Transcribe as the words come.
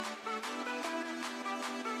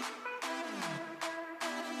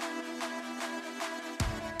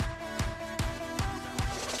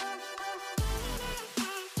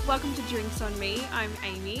welcome to Drinks on Me. I'm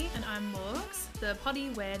Amy. And I'm Morgs, the potty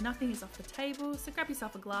where nothing is off the table. So grab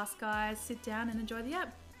yourself a glass, guys, sit down and enjoy the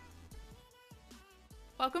app.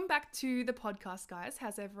 Welcome back to the podcast, guys.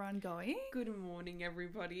 How's everyone going? Good morning,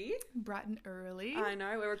 everybody. Bright and early. I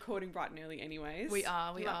know, we're recording bright and early anyways. We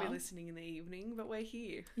are. You might be listening in the evening, but we're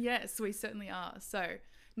here. Yes, we certainly are. So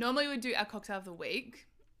normally we'd do our cocktail of the week,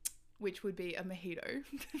 which would be a mojito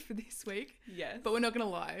for this week. Yes. But we're not going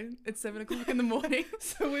to lie. It's 7 o'clock in the morning.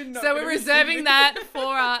 So we're reserving that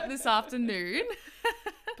for this afternoon.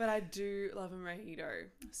 But I do love a mojito.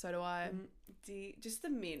 So do I. Just the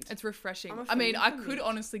mint. It's refreshing. I mean, I could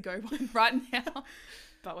honestly go one right now.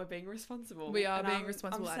 But we're being responsible. We are being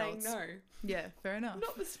responsible adults. I'm saying no. Yeah, fair enough.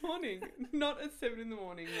 Not this morning. Not at 7 in the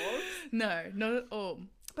morning, Morgs. No, not at all.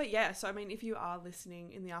 But yeah, so I mean, if you are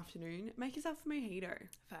listening in the afternoon, make yourself a mojito.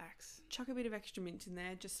 Facts. Chuck a bit of extra mint in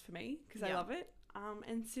there just for me because I love it.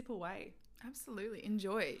 And sip away. Absolutely.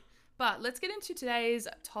 Enjoy. But let's get into today's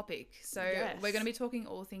topic. So we're going to be talking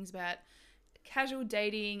all things about casual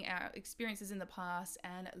dating, our experiences in the past,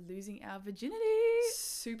 and losing our virginity.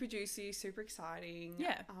 Super juicy, super exciting.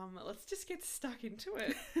 Yeah. Let's just get stuck into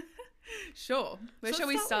it. Sure. Where shall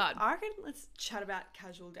we start? I reckon let's chat about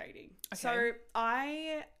casual dating. Okay. So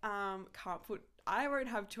I I won't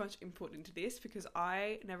have too much input into this because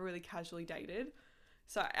I never really casually dated.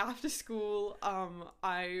 So after school,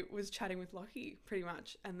 I was chatting with Lockie pretty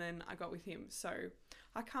much, and then I got with him. So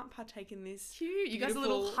I can't partake in this. Cute. You guys are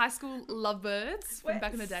little high school lovebirds from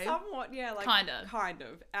back in the day. Somewhat, yeah. Like kind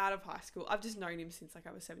of out of high school. I've just known him since like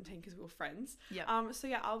I was 17 because we were friends. Yeah. So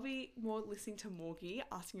yeah, I'll be more listening to Morgie,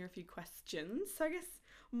 asking her a few questions. So I guess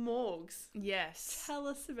Morgs. Yes. Tell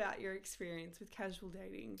us about your experience with casual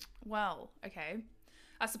dating. Well, okay.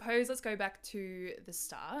 I suppose let's go back to the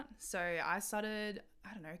start. So I started,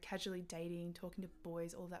 I don't know, casually dating, talking to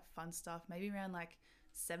boys, all that fun stuff, maybe around like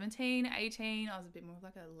 17, 18. I was a bit more of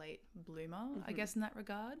like a late bloomer, I guess, in that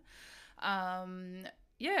regard.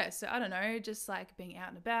 Yeah, so I don't know, just like being out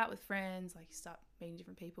and about with friends, like you start meeting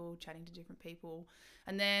different people, chatting to different people.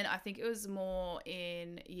 And then I think it was more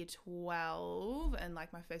in year 12 and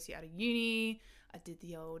like my first year out of uni, I did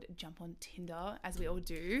the old jump on Tinder, as we all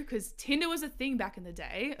do, because Tinder was a thing back in the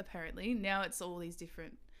day, apparently. Now it's all these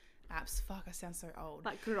different apps. Fuck, I sound so old.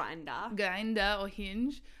 Like Grindr or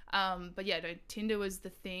Hinge. But yeah, no, Tinder was the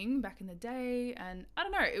thing back in the day. And I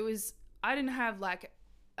don't know, I didn't have like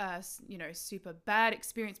a, super bad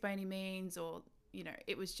experience by any means, or,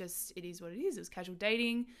 it was just, it is what it is. It was casual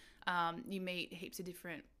dating. You meet heaps of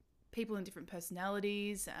different people and different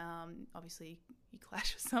personalities. Obviously you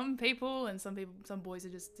clash with some people, and some boys are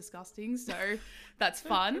just disgusting, so that's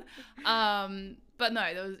fun. But no,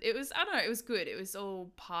 it was good. It was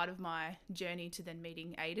all part of my journey to then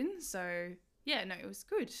meeting Aiden. So yeah, no, it was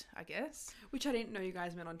good, I guess. Which I didn't know you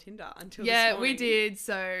guys met on Tinder until this morning. We did.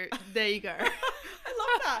 So there you go. I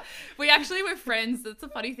love that. We actually were friends. That's a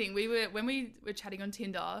funny thing. When we were chatting on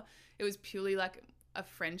Tinder, it was purely like a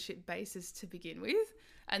friendship basis to begin with.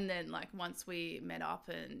 And then like once we met up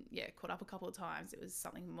and caught up a couple of times, it was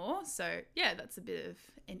something more. So yeah, that's a bit of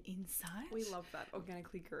an insight. We love that.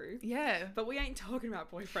 Organically grew. Yeah. But we ain't talking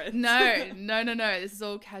about boyfriends. No. This is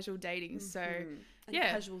all casual dating. So and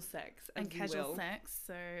casual sex. Casual sex.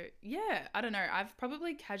 So yeah, I don't know. I've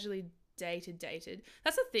probably casually dated.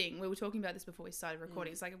 That's the thing. We were talking about this before we started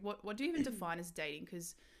recording. It's like, what do you even define as dating?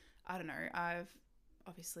 Because I don't know. I've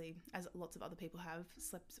obviously, as lots of other people have,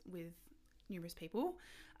 slept with numerous people,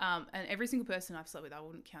 and every single person I've slept with, I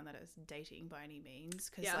wouldn't count that as dating by any means,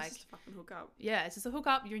 because it's just a fucking hookup. Yeah, it's just a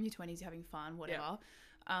hookup. You're in your 20s, you're having fun, whatever.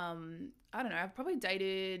 I don't know, I've probably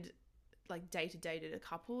dated a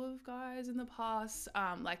couple of guys in the past.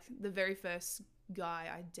 Like the very first guy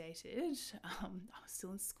I dated, I was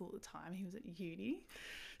still in school at the time, he was at uni,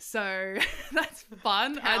 so that's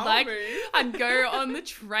fun. I'd go on the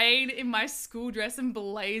train in my school dress and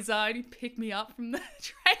blazer, and he'd pick me up from the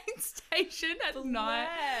train station at night.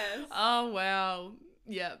 Oh wow,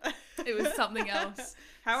 yeah, it was something else.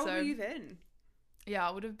 How old were you then? Yeah,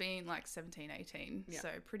 I would have been like 17, 18, so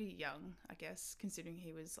pretty young, I guess, considering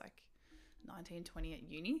he was like 19, 20 at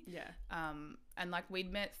uni. Yeah. And like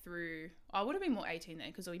we'd met through, I would have been more 18 then,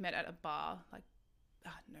 because we met at a bar, like, I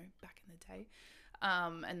don't know, back in the day.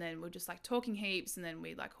 And then we were just like talking heaps, and then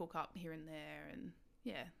we'd like hook up here and there. And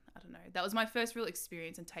yeah, I don't know. That was my first real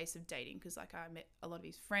experience and taste of dating, because like I met a lot of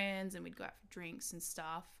his friends and we'd go out for drinks and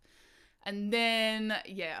stuff. And then,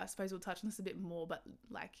 I suppose we'll touch on this a bit more, but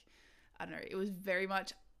like, I don't know, it was very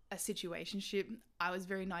much a situationship. I was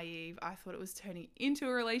very naive. I thought it was turning into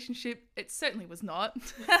a relationship. It certainly was not.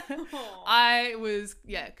 I was,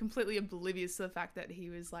 completely oblivious to the fact that he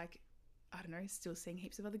was like, I I don't know, still seeing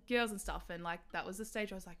heaps of other girls and stuff. And like, that was the stage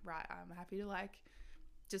where I was like, right, I'm happy to like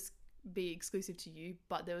just be exclusive to you.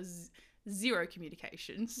 But there was zero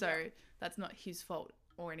communication. So that's not his fault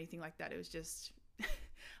or anything like that. It was just,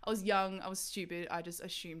 I was young, I was stupid, I just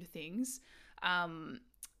assumed things.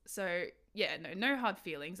 So yeah, no hard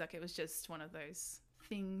feelings. Like, it was just one of those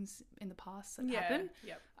things in the past that happened.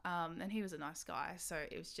 Yep. And he was a nice guy. So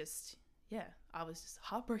it was just, yeah, I was just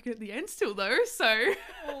heartbroken at the end still though. So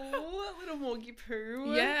oh, a little morgy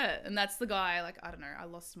poo. Yeah, and that's the guy, like, I don't know, I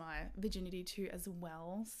lost my virginity to as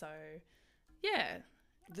well. So yeah.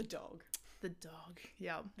 The dog.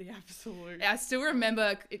 Yeah. The absolute. I still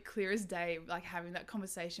remember it clear as day, like having that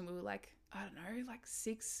conversation. We were like, I don't know, like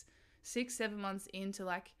 6-7 months into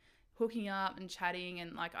like hooking up and chatting,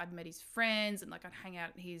 and like I'd met his friends and like I'd hang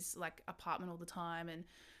out at his like apartment all the time, and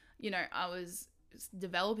you know, I was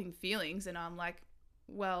developing feelings, and I'm like,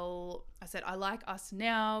 well, I said, I like us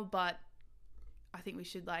now, but I think we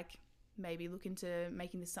should like maybe look into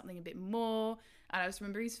making this something a bit more. And I just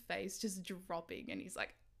remember his face just dropping, and he's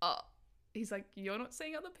like, you're not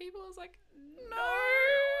seeing other people? I was like, no.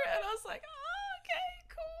 And I was like, oh, okay,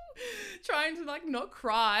 cool. Trying to like not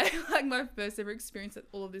cry, like my first ever experience at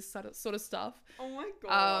all of this sort of stuff. Oh my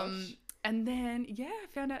gosh. And then, yeah, I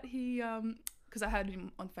found out he, because I had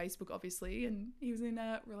him on Facebook, obviously, and he was in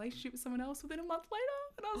a relationship with someone else within a month later.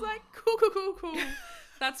 And I was like, cool.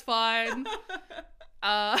 That's fine.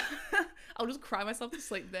 I'll just cry myself to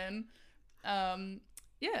sleep then.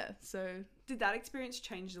 Yeah, so. Did that experience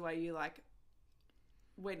change the way you like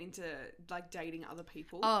went into like dating other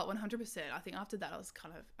people? Oh, 100%. I think after that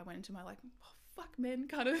I went into my like, oh, fuck men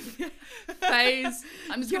kind of phase.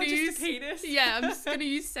 I'm just going to use a penis. Yeah, I'm just going to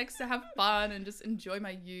use sex to have fun and just enjoy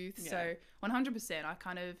my youth. Yeah. So 100%,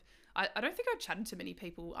 I don't think I chatted to many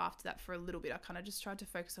people after that for a little bit. I kind of just tried to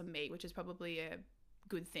focus on me, which is probably a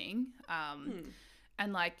good thing.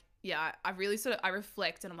 And like, yeah, I really I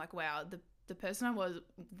reflect and I'm like, wow, the person I was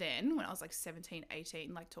then when I was like 17,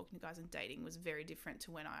 18, like talking to guys and dating was very different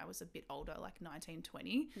to when I was a bit older, like 19,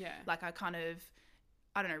 20. Yeah. Like I kind of,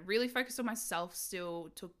 I don't know, really focused on myself still,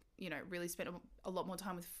 really spent a lot more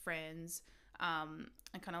time with friends, and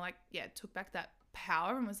kind of like, yeah, took back that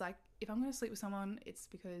power and was like, if I'm going to sleep with someone, it's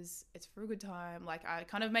because it's for a good time. Like I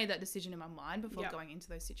kind of made that decision in my mind before going into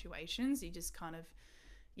those situations. You just kind of,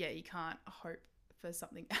 yeah, you can't hope for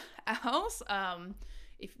something else.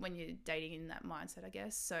 When you're dating in that mindset, I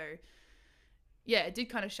guess. So yeah, it did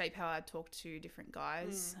kind of shape how I talked to different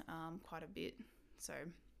guys quite a bit. So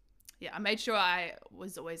yeah, I made sure I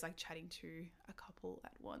was always like chatting to a couple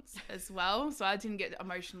at once as well. So I didn't get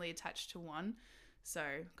emotionally attached to one. So,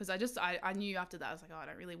 because I knew after that, I was like, oh, I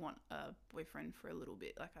don't really want a boyfriend for a little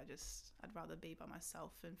bit. Like I'd rather be by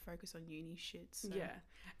myself and focus on uni shit. So. Yeah.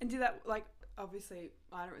 And did that, like, obviously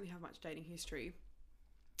I don't really have much dating history.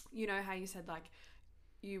 You know how you said like,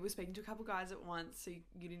 you were speaking to a couple guys at once, so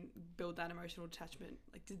you didn't build that emotional attachment.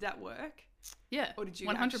 Like, did that work? Yeah, or did you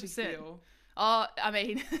 100%. feel? Oh, I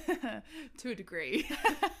mean, to a degree.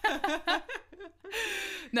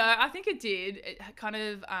 No, I think it did. It kind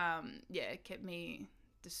of, it kept me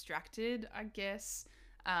distracted, I guess,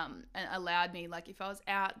 and allowed me, like, if I was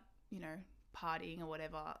out, partying or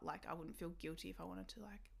whatever, like, I wouldn't feel guilty if I wanted to,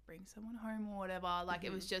 like, bring someone home or whatever. Like,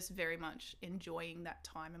 it was just very much enjoying that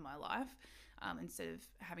time in my life. Instead of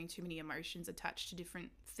having too many emotions attached to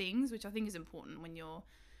different things, which I think is important when you're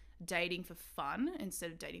dating for fun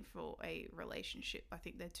instead of dating for a relationship. I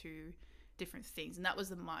think they're two different things. And that was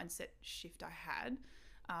the mindset shift I had.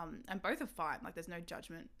 And both are fine. Like, there's no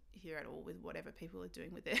judgment here at all with whatever people are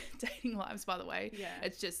doing with their dating lives, by the way. Yeah.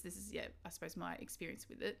 It's just, this is, I suppose my experience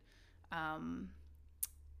with it.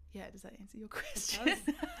 Yeah, does that answer your question?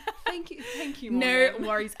 Thank you, Morgan. No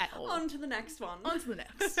worries at all. On to the next one.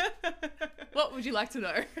 What would you like to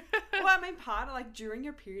know? Well, I mean, part of, like, during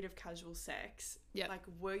your period of casual sex, like,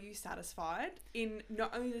 were you satisfied in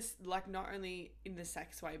not only in the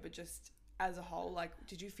sex way, but just as a whole? Like,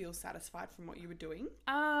 did you feel satisfied from what you were doing?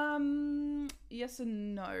 Yes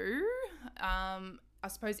and no. I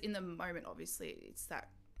suppose in the moment, obviously it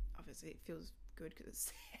feels good because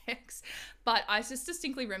it's sex, but I just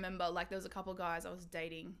distinctly remember, like, there was a couple of guys I was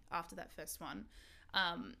dating after that first one,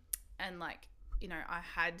 and like, I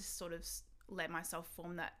had sort of let myself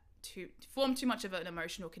form too much of an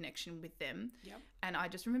emotional connection with them. And I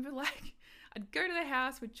just remember, like, I'd go to their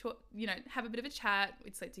house, we'd have a bit of a chat,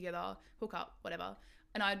 we'd sleep together, hook up, whatever,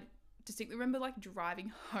 and I'd distinctly remember, like,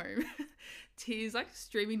 driving home, tears like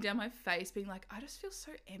streaming down my face, being like, I just feel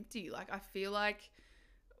so empty. Like, I feel like,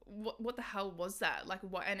 what the hell was that? Like,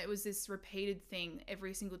 what? And it was this repeated thing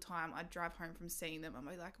every single time I'd drive home from seeing them. I'm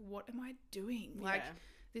like, what am I doing? Like,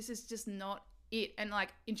 this is just not it. And like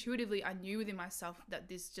intuitively I knew within myself that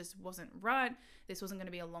this just wasn't right. This wasn't going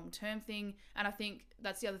to be a long-term thing. And I think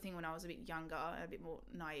that's the other thing. When I was a bit younger and a bit more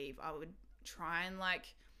naive, I would try and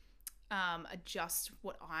like adjust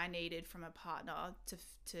what I needed from a partner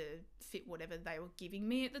to fit whatever they were giving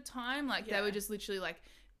me at the time. Like they were just literally like,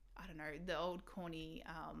 I don't know, the old corny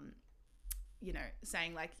you know,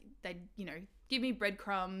 saying like they'd, you know, give me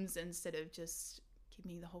breadcrumbs instead of just give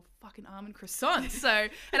me the whole fucking almond croissant. So,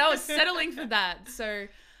 and I was settling for that. So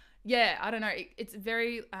yeah, I don't know. It's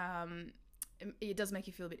very, it does make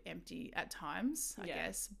you feel a bit empty at times, I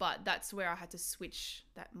guess. But that's where I had to switch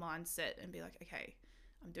that mindset and be like, okay,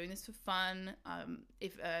 I'm doing this for fun.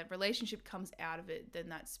 If a relationship comes out of it, then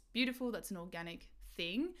that's beautiful. That's an organic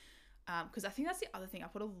thing. Because I think that's the other thing. I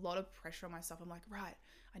put a lot of pressure on myself. I'm like, right,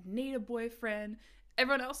 I need a boyfriend.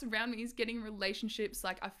 Everyone else around me is getting relationships.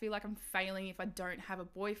 Like, I feel like I'm failing if I don't have a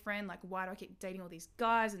boyfriend. Like, why do I keep dating all these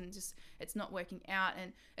guys and just it's not working out?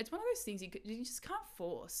 And it's one of those things you just can't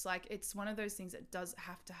force. Like, it's one of those things that does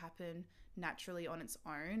have to happen naturally on its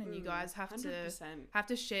own, and you guys have 100%.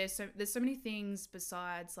 to share. So there's so many things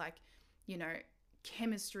besides, like, you know,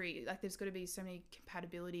 chemistry. Like, there's got to be so many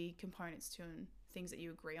compatibility components to and things that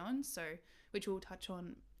you agree on, so which we'll touch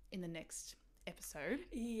on in the next episode.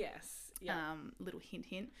 Yes. Yeah. Little hint.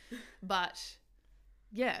 But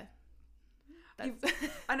yeah, I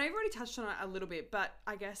know you've already touched on it a little bit, but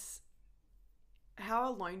I guess, how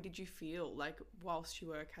alone did you feel, like, whilst you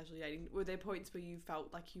were casually dating? Were there points where you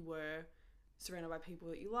felt like you were surrounded by people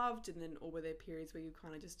that you loved, and then, or were there periods where you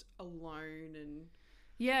kind of just alone? And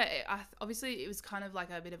yeah, obviously it was kind of like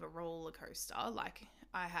a bit of a roller coaster. Like,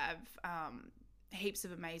 I have heaps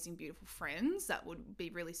of amazing, beautiful friends that would be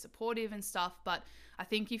really supportive and stuff, but I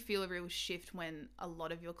think you feel a real shift when a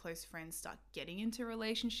lot of your close friends start getting into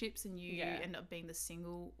relationships and you end up being the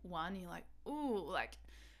single one. You're like, ooh, like,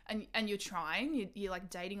 and you're trying, you're like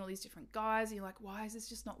dating all these different guys, and you're like, why is this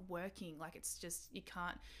just not working? Like, it's just, you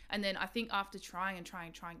can't. And then I think after trying,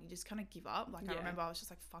 you just kind of give up. Like, I remember I was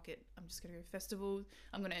just like, fuck it, I'm just gonna go to festivals,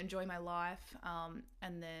 I'm gonna enjoy my life.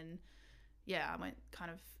 And then I went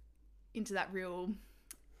kind of into that real,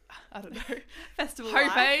 I don't know, festival hoe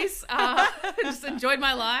phase. Just enjoyed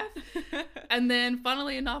my life. And then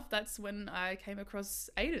funnily enough, that's when I came across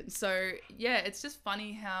Aiden. So yeah, it's just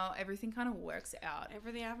funny how everything kind of works out.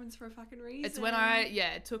 Everything happens for a fucking reason. It's when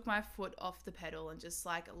I took my foot off the pedal and just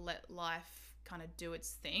like let life kind of do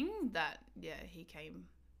its thing that I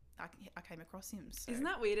came across him. So. Isn't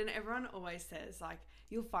that weird? And everyone always says, like,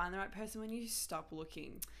 you'll find the right person when you stop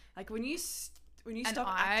looking. Like, when you stop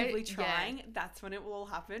actively trying, that's when it will all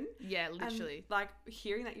happen. Yeah, literally. And, like,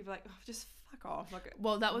 hearing that, you'd be like, oh, just fuck off. Like,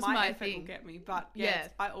 well, that was my effort thing. Will get me. But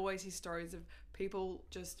I always hear stories of people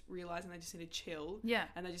just realizing they just need to chill. Yeah.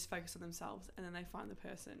 And they just focus on themselves, and then they find the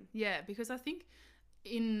person. Yeah, because I think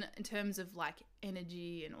in terms of like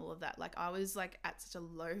energy and all of that, like I was like at such a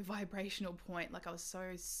low vibrational point. Like, I was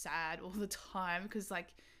so sad all the time because like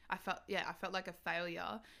I felt like a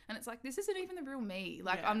failure, and it's like, this isn't even the real me.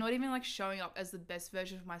 Like, I'm not even like showing up as the best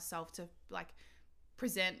version of myself to like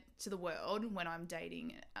present to the world when I'm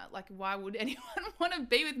dating. Like, why would anyone want to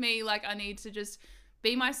be with me? Like, I need to just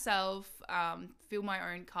be myself, fill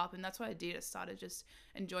my own cup. And that's what I did. I started just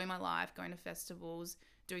enjoying my life, going to festivals,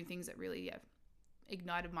 doing things that really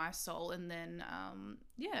ignited my soul. And then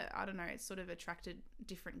I don't know, it sort of attracted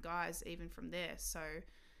different guys even from there. So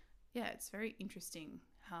yeah, it's very interesting,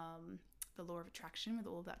 the law of attraction with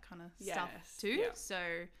all of that kind of stuff too. Yeah. So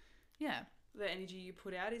yeah, the energy you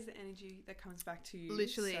put out is the energy that comes back to you.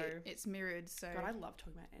 Literally, it's mirrored. So God, I love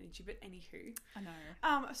talking about energy, but anywho, I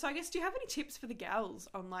know. So I guess, do you have any tips for the gals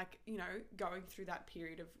on, like, you know, going through that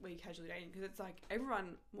period of where you're casually dating? Because it's like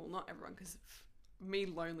everyone, well, not everyone, because me,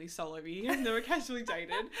 lonely soul over here, I've never casually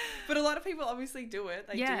dated, but a lot of people obviously do it.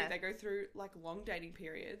 They go through like long dating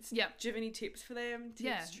periods. Yeah. Do you have any tips for them?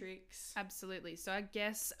 Tips, tricks? Absolutely. So I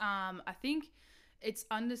guess I think it's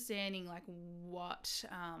understanding like what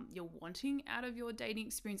you're wanting out of your dating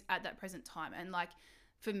experience at that present time. And like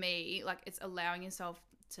for me, like it's allowing yourself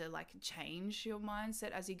to like change your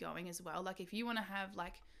mindset as you're going as well. Like if you want to have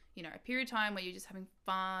like, you know, a period of time where you're just having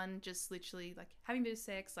fun, just literally like having a bit of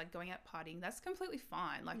sex, like going out partying, that's completely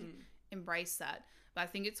fine. Like embrace that. But I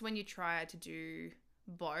think it's when you try to do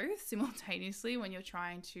both simultaneously, when you're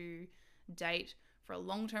trying to date for a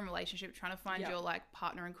long-term relationship, trying to find your like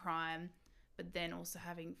partner in crime, but then also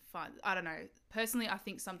having fun. I don't know. Personally, I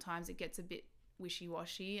think sometimes it gets a bit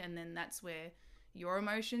wishy-washy, and then that's where your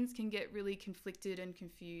emotions can get really conflicted and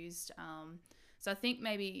confused. So I think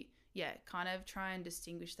maybe yeah, kind of try and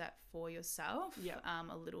distinguish that for yourself Yep.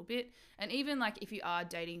 a little bit. And even like if you are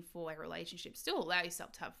dating for a relationship, still allow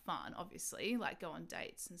yourself to have fun, obviously, like go on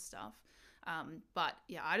dates and stuff. But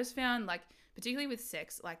yeah, I just found like, particularly with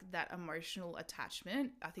sex, like that emotional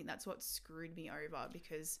attachment, I think that's what screwed me over,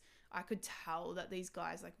 because I could tell that these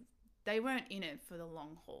guys, like, they weren't in it for the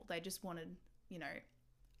long haul. They just wanted, you know,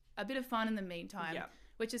 a bit of fun in the meantime, Yep.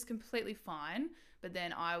 which is completely fine. But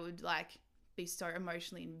then I would like be so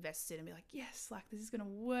emotionally invested and be like, yes, like this is going to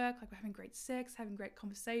work. Like we're having great sex, having great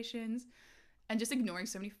conversations, and just ignoring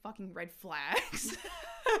so many fucking red flags,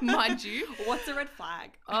 mind you. What's a red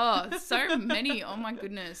flag? Oh, so many. Oh my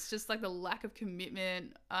goodness. Just like the lack of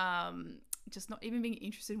commitment, just not even being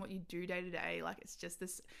interested in what you do day to day. Like it's just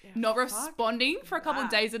this not responding for a couple of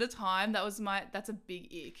days at a time. That's a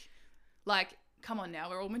big ick. Like, come on now,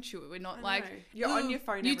 we're all mature. We're not like, you're on your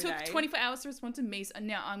phone you every took day. 24 hours to respond to me, and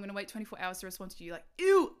now I'm going to wait 24 hours to respond to you. Like,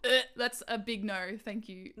 ew, that's a big no. Thank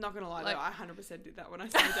you. Not going to lie, Like- though, I 100% did that when I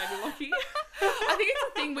started dating Lockie. I think it's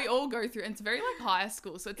a thing we all go through, and it's very like high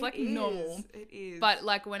school, so it's like normal. It is. But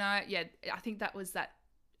like I think that was that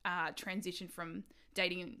transition from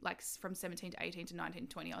dating like from 17 to 18 to 19 to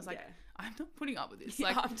 20. I was like, I'm not putting up with this. Yeah,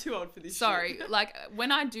 Like, I'm too old for this sorry. shit. Like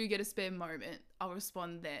when I do get a spare moment, I'll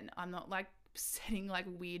respond then. I'm not like setting like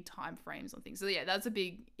weird time frames on things. So yeah, that's a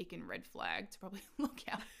big ick and red flag to probably look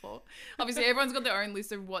out for. Obviously everyone's got their own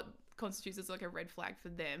list of what constitutes as like a red flag for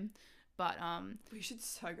them. But we should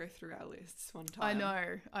so go through our lists one time.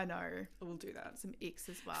 I know. We'll do that. Some icks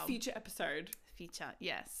as well. Future episode. Feature,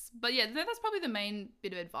 yes. But yeah, that's probably the main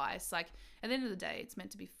bit of advice. Like at the end of the day, it's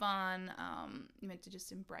meant to be fun. You're meant to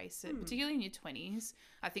just embrace it, particularly in your 20s.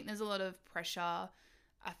 I think there's a lot of pressure,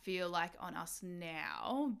 I feel like, on us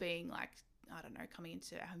now, being like, I don't know, coming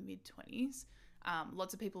into our mid-20s.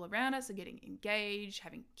 Lots of people around us are getting engaged,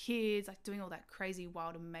 having kids, like doing all that crazy,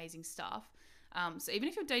 wild, amazing stuff. So even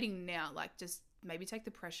if you're dating now, like just maybe take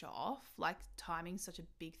the pressure off. Like timing's such a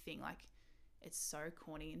big thing. Like it's so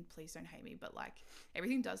corny, and please don't hate me, but like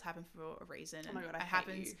everything does happen for a reason. Oh my God,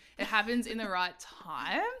 it happens in the right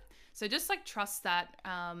time. So just like trust that.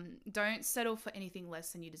 Don't settle for anything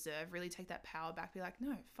less than you deserve. Really take that power back. Be like,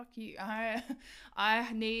 no, fuck you.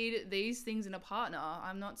 I need these things in a partner.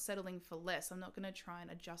 I'm not settling for less. I'm not going to try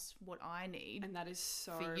and adjust what I need. And that is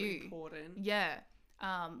so for you. important. Yeah.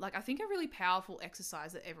 Like I think a really powerful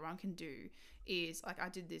exercise that everyone can do is, like, I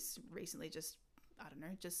did this recently, just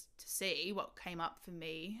to see what came up for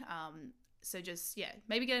me. So just,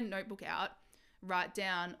 maybe get a notebook out, write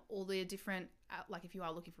down all the different, like if you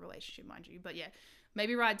are looking for a relationship, mind you, but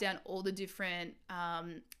maybe write down all the different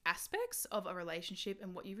aspects of a relationship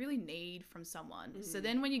and what you really need from someone. So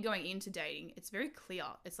then when you're going into dating, it's very clear.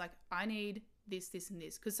 It's like, I need this, this, and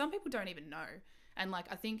this. Because some people don't even know. And like,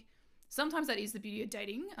 I think sometimes that is the beauty of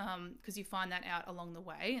dating, because you find that out along the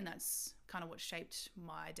way, and that's kind of what shaped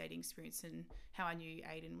my dating experience and how I knew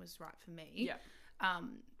Aiden was right for me. Yeah.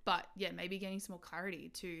 But yeah, maybe getting some more clarity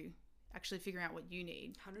to actually figuring out what you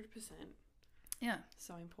need. 100%. Yeah.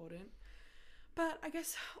 So important. But I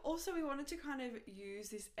guess also we wanted to kind of use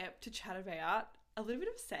this app to chat about a little bit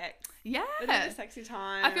of sex. Yeah. A little bit of sexy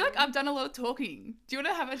time. I feel like I've done a lot of talking. Do you want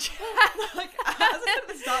to have a chat? Like, as I said at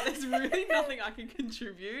the start, there's really nothing I can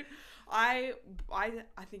contribute. I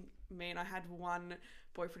think me and I had one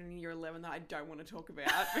boyfriend in year 11 that I don't want to talk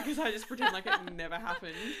about because I just pretend like it never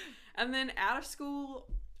happened. And then out of school,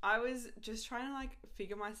 I was just trying to like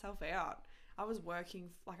figure myself out. I was working,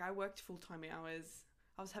 like I worked full-time hours.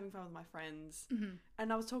 I was having fun with my friends,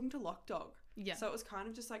 and I was talking to Lock Dog. Yeah. So it was kind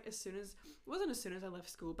of just like it wasn't as soon as I left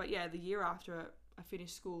school, but yeah, the year after I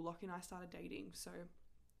finished school, Lockie and I started dating. So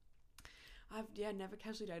I've never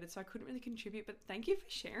casually dated, so I couldn't really contribute, but thank you for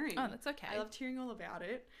sharing. Oh, that's okay. I loved hearing all about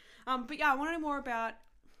it. But yeah, I want to know more about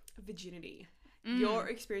virginity. Your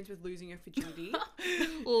experience with losing your virginity.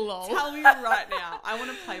 Lol. Tell me right now. I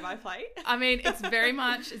want to play-by-play. I mean, it's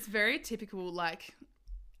very typical, like,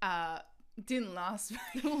 didn't last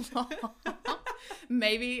very long.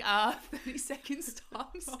 Maybe 30 seconds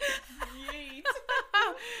tops. Yeet.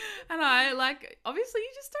 And I, like, obviously you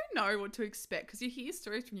just don't know what to expect because you hear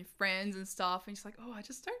stories from your friends and stuff and you're just like, oh, I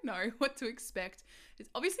just don't know what to expect. It's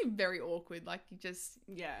obviously very awkward. Like, you just...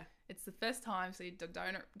 Yeah. It's the first time, so you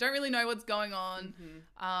don't really know what's going on.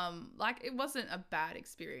 Like, it wasn't a bad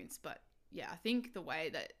experience, but yeah, I think the way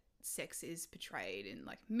that sex is portrayed in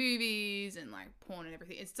like movies and like porn and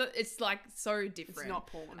everything, it's like so different. It's not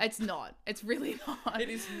porn. It's not. It's really not. It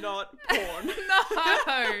is not porn.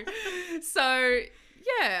 No. So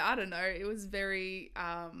yeah, I don't know. It was very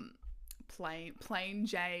plain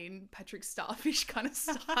Jane Patrick Starfish kind of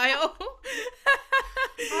style.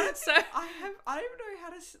 So I don't know how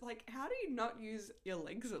to like. How do you not use your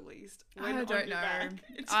legs at least? I don't know.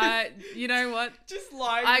 Back? You know what? Just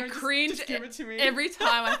lying. I cringe just give it to me. every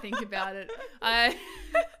time I think about it.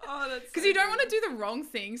 Oh, that's because so you don't want to good. do the wrong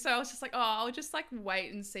thing. So I was just like, oh, I'll just like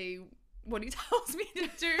wait and see what he tells me to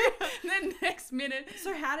do. And then next minute.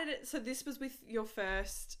 So how did it? So this was with your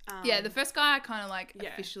first. Yeah, the first guy I kind of like yeah.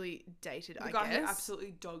 officially dated. The I guy guess. who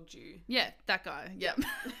absolutely dogged you. Yeah, that guy. Yep.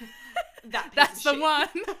 That's the one.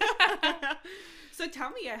 So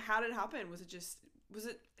tell me, yeah, how did it happen? Was it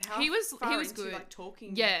how he was into, good, like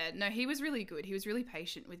talking? Yeah, no, he was really good. He was really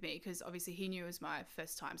patient with me because obviously he knew it was my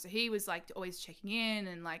first time, so he was like always checking in,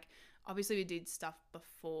 and like obviously we did stuff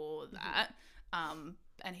before that.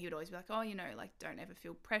 And he would always be like, oh, you know, like don't ever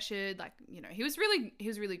feel pressured, like, you know, he was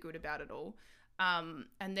really good about it all. And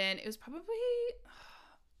then it was probably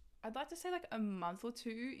I'd like to say like a month or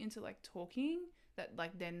two into like talking that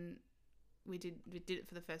like then we did it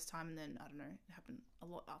for the first time, and then I don't know, it happened a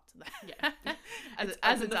lot after that. Yeah.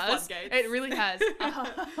 as it does. Floodgates. It really has.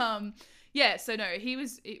 Yeah, so no, it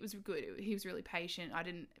was good. He was really patient. I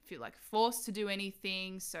didn't feel like forced to do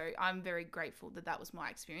anything, so I'm very grateful that was my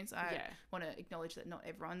experience. I want to acknowledge that not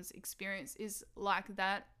everyone's experience is like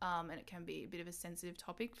that, and it can be a bit of a sensitive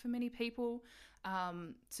topic for many people.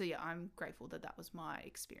 So yeah, I'm grateful that was my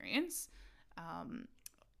experience.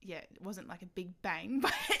 Yeah, it wasn't like a big bang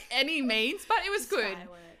by any means, but it was good.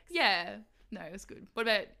 Fireworks. Yeah, no, it was good. What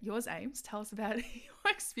about yours, Ames? Tell us about your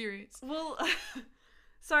experience. Well,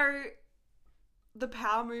 so the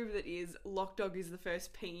power move that is Lock Dog is the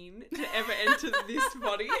first peen to ever enter this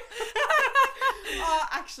body. Oh,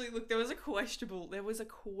 actually, look, there was a questionable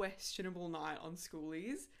night on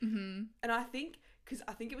Schoolies, and I think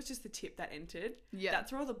it was just the tip that entered. Yeah,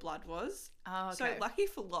 that's where all the blood was. Oh, okay. So lucky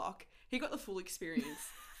for Lock, he got the full experience.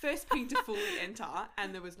 First peen to fully enter,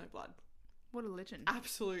 and there was no blood. What a legend.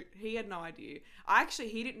 Absolute. He had no idea.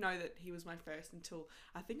 He didn't know that he was my first until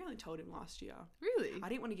I think I only told him last year. Really? I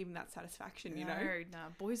didn't want to give him that satisfaction, you know? No,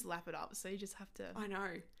 boys lap it up, so you just have to. I know.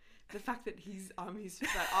 The fact that he'll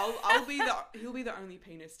be the only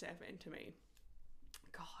penis to ever enter me.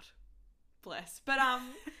 God bless. But no,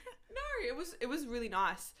 it was really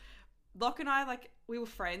nice. Locke and I, like, we were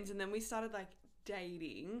friends, and then we started like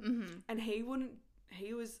dating, and he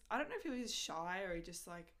was, I don't know if he was shy or he just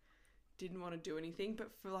like didn't want to do anything, but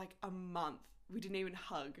for like a month we didn't even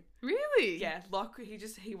hug. Really? Yeah, Locke,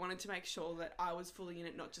 he wanted to make sure that I was fully in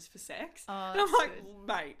it, not just for sex. Oh, and I'm like, good.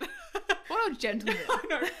 Mate. What a gentleman. I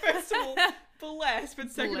know, first of all, bless, but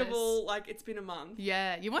second of all, like, it's been a month.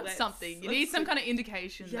 Yeah, you want something. You need some kind of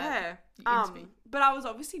indication. Yeah. That you're into me. But I was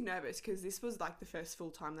obviously nervous because this was like the first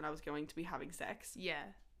full time that I was going to be having sex. Yeah.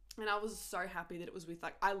 And I was so happy that it was with,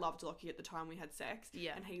 like, I loved Lockie at the time we had sex.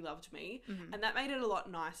 Yeah. And he loved me. Mm-hmm. And that made it a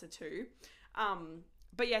lot nicer too.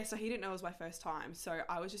 But yeah, so he didn't know it was my first time. So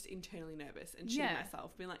I was just internally nervous and shitting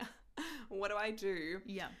myself, being like, what do I do?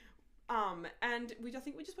 Yeah. And I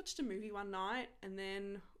think we just watched a movie one night, and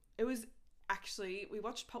then we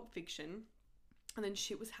watched Pulp Fiction, and then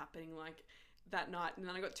shit was happening like that night. And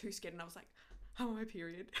then I got too scared and I was like, I'm on my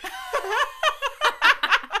period.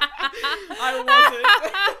 I wasn't.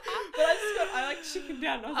 But I like chickened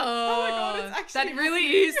down. And I was like, oh my God, it's actually that really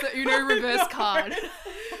is the Uno reverse card.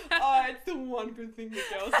 Oh, it's the one good thing that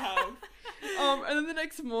girls have. And then the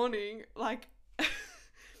next morning, like,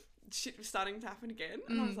 shit was starting to happen again.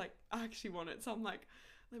 And I was like, I actually want it. So I'm like,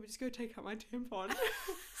 let me just go take out my tampon.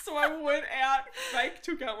 So I went out,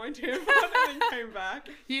 took out my tampon, and then came back.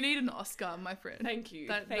 You need an Oscar, my friend. Thank you.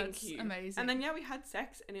 Thank you. Amazing. And then, we had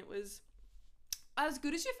sex, and it was as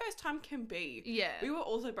good as your first time can be. Yeah. We were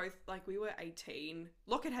also both, like, we were 18.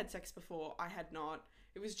 Locke had sex before. I had not.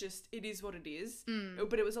 It was just, it is what it is.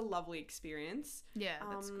 But it was a lovely experience. Yeah,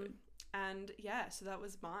 that's good. And, yeah, so that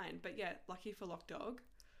was mine. But, yeah, lucky for Lock Dog.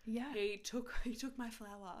 Yeah. He took my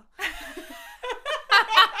flower.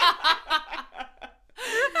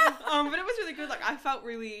 But it was really good. Like, I felt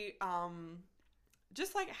really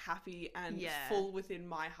just like happy and full within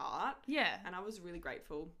my heart. Yeah. And I was really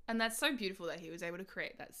grateful. And that's so beautiful that he was able to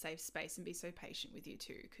create that safe space and be so patient with you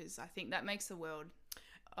too, because I think that makes a world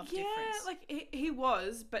of difference. Yeah, like he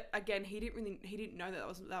was, but again, he didn't know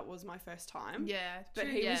that was my first time. Yeah. But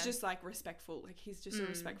he was just like respectful. Like, he's just a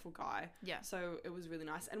respectful guy. Yeah. So it was really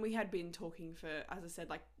nice. And we had been talking for, as I said,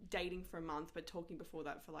 like dating for a month, but talking before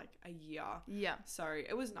that for like a year. Yeah. So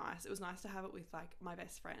it was nice. It was nice to have it with like my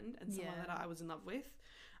best friend and someone that I was in love with.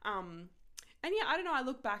 And yeah, I don't know, I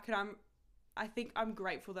look back and I think I'm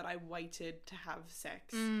grateful that I waited to have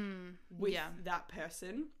sex with that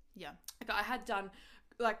person. Yeah. Like, I had done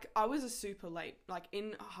like, I was a super late, like,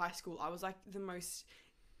 in high school, I was, like, the most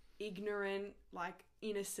ignorant, like,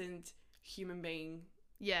 innocent human being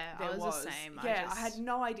Yeah, there I was was. the same. Yeah, I had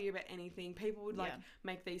no idea about anything. People would, like, Yeah.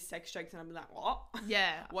 make these sex jokes, and I'd be like, what?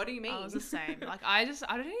 Yeah. What do you mean? I was the same. Like, I didn't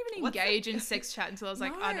even What's engage in sex chat until I was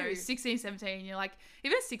like, I don't know, No. 16, 17. You're like,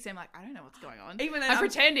 even at 16, I'm like, I don't know what's going on. Even then, I'm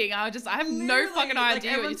pretending. I have no literally, fucking like, idea what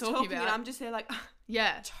you're everyone's talking and about. I'm just there like,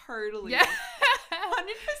 Yeah. totally. Yeah.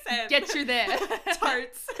 100%. Get you there.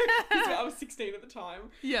 Totes. 'Cause I was 16 at the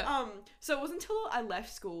time. Yeah. So it wasn't until I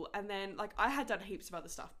left school, and then, like, I had done heaps of other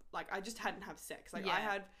stuff. Like, I just hadn't had sex. Like,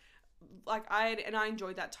 Yeah. and I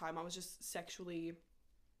enjoyed that time. I was just sexually,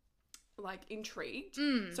 like, intrigued.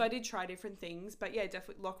 Mm. So I did try different things, but yeah,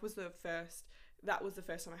 definitely Locke was the first. That was the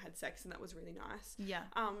first time I had sex, and that was really nice. Yeah.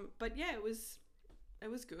 But yeah, it was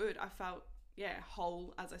good. I felt,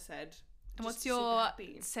 whole, as I said. And what's Just super your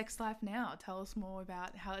happy. sex life now? Tell us more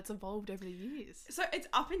about how it's evolved over the years. So it's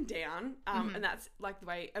up and down, and that's, like, the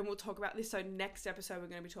way, and we'll talk about this. So next episode, we're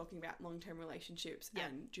going to be talking about long-term relationships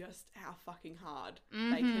and just how fucking hard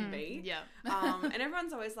they can be. Yeah. And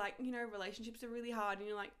everyone's always like, relationships are really hard, and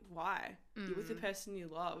you're like, why? You're with the person you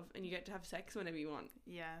love, and you get to have sex whenever you want.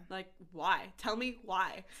 Yeah. Like, why? Tell me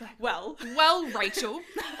why. like, Well, Rachel.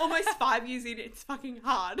 almost 5 years in, it's fucking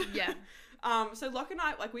hard. Yeah. So Locke and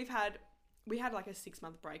I, like, we had like a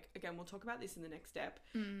 6-month break. Again, we'll talk about this in the next step.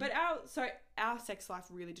 But our sex life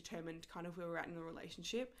really determined kind of where we're at in the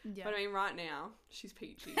relationship. Yeah. But I mean, right now, she's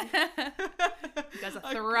peachy. You guys are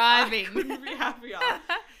I thriving. couldn't be happier.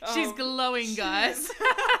 She's glowing, guys.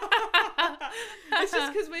 It's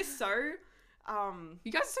just because we're so,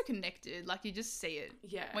 You guys are so connected. Like, you just see it.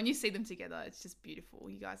 yeah. When you see them together, it's just beautiful.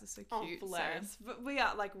 You guys are so cute. Oh, bless. But we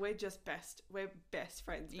are, like, we're best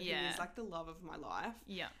friends. But he Yeah. is, like, the love of my life.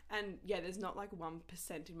 Yeah. And yeah, there's not, like,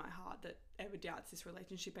 1% in my heart that ever doubts this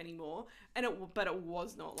relationship anymore. But it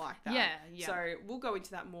was not like that. Yeah, yeah. So we'll go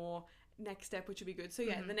into that more next step, which will be good. So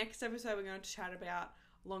yeah, the next episode we're going to chat about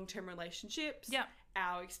long-term relationships. Yeah.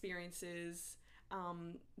 Our experiences,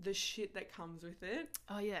 the shit that comes with it.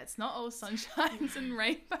 Oh, yeah. It's not all sunshines and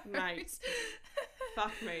rainbows. Mate.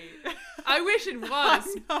 Fuck me. I wish it was.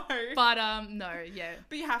 I know. But, no, yeah.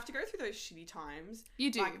 But you have to go through those shitty times.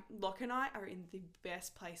 You do. Like, Locke and I are in the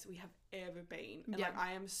best place we have ever been. And, Yeah. like,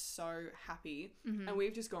 I am so happy. And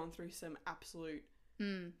we've just gone through some absolute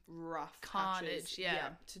rough Carnage, patches. yeah.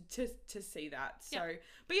 To see that. So, Yeah.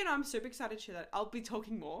 but, I'm super excited to share that. I'll be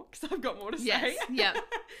talking more because I've got more to Yes, say. yeah.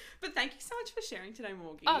 But thank you so much for sharing today,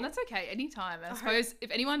 Morgie. Oh, that's okay. Anytime. I suppose if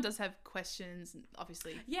anyone does have questions,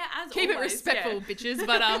 obviously, yeah, as keep it always, respectful, yeah. bitches.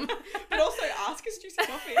 But But also ask us juicy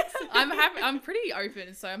topics. I'm happy. I'm pretty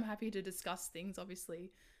open, so I'm happy to discuss things.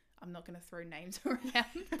 Obviously, I'm not going to throw names around,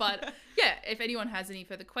 but yeah, if anyone has any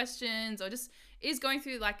further questions or just is going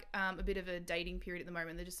through like a bit of a dating period at the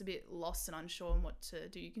moment, they're just a bit lost and unsure on what to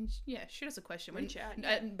do, you can shoot us a question. Reach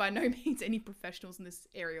out, By no means any professionals in this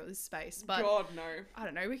area or this space, but God, no. I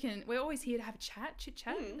don't know. We're always here to have a chit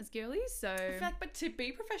chat as girlies. So In fact, but to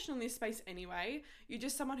be professional in this space anyway, you're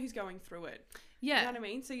just someone who's going through it. yeah, You know what I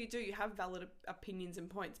mean? So you have valid opinions and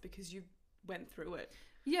points because you went through it.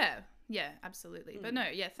 yeah, absolutely. But no,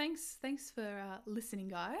 yeah, thanks for listening,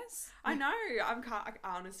 guys. I know. I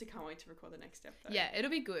honestly can't wait to record the next step though. Yeah,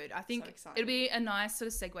 it'll be good. I think exciting. it'll be a nice sort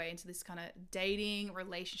of segue into this kind of dating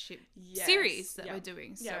relationship Yes. series that Yeah. we're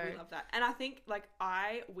doing. So Yeah, we love that. And I think, like,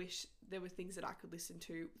 I wish there were things that I could listen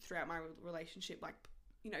to throughout my relationship, like,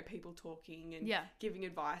 people talking and Yeah. giving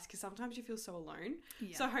advice, because sometimes you feel so alone.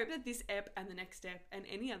 Yeah. So I hope that this ep and the next step and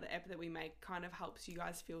any other ep that we make kind of helps you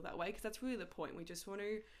guys feel that way, because that's really the point. We just want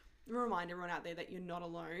to remind everyone out there that you're not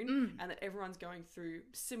alone and that everyone's going through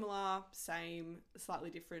similar, same,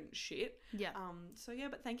 slightly different shit. yeah. So yeah,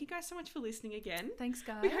 but thank you guys so much for listening again. Thanks,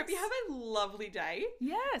 guys. We hope you have a lovely day.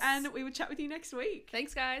 Yes. And we will chat with you next week.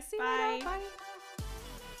 thanks, guys. See you Bye. later. Bye.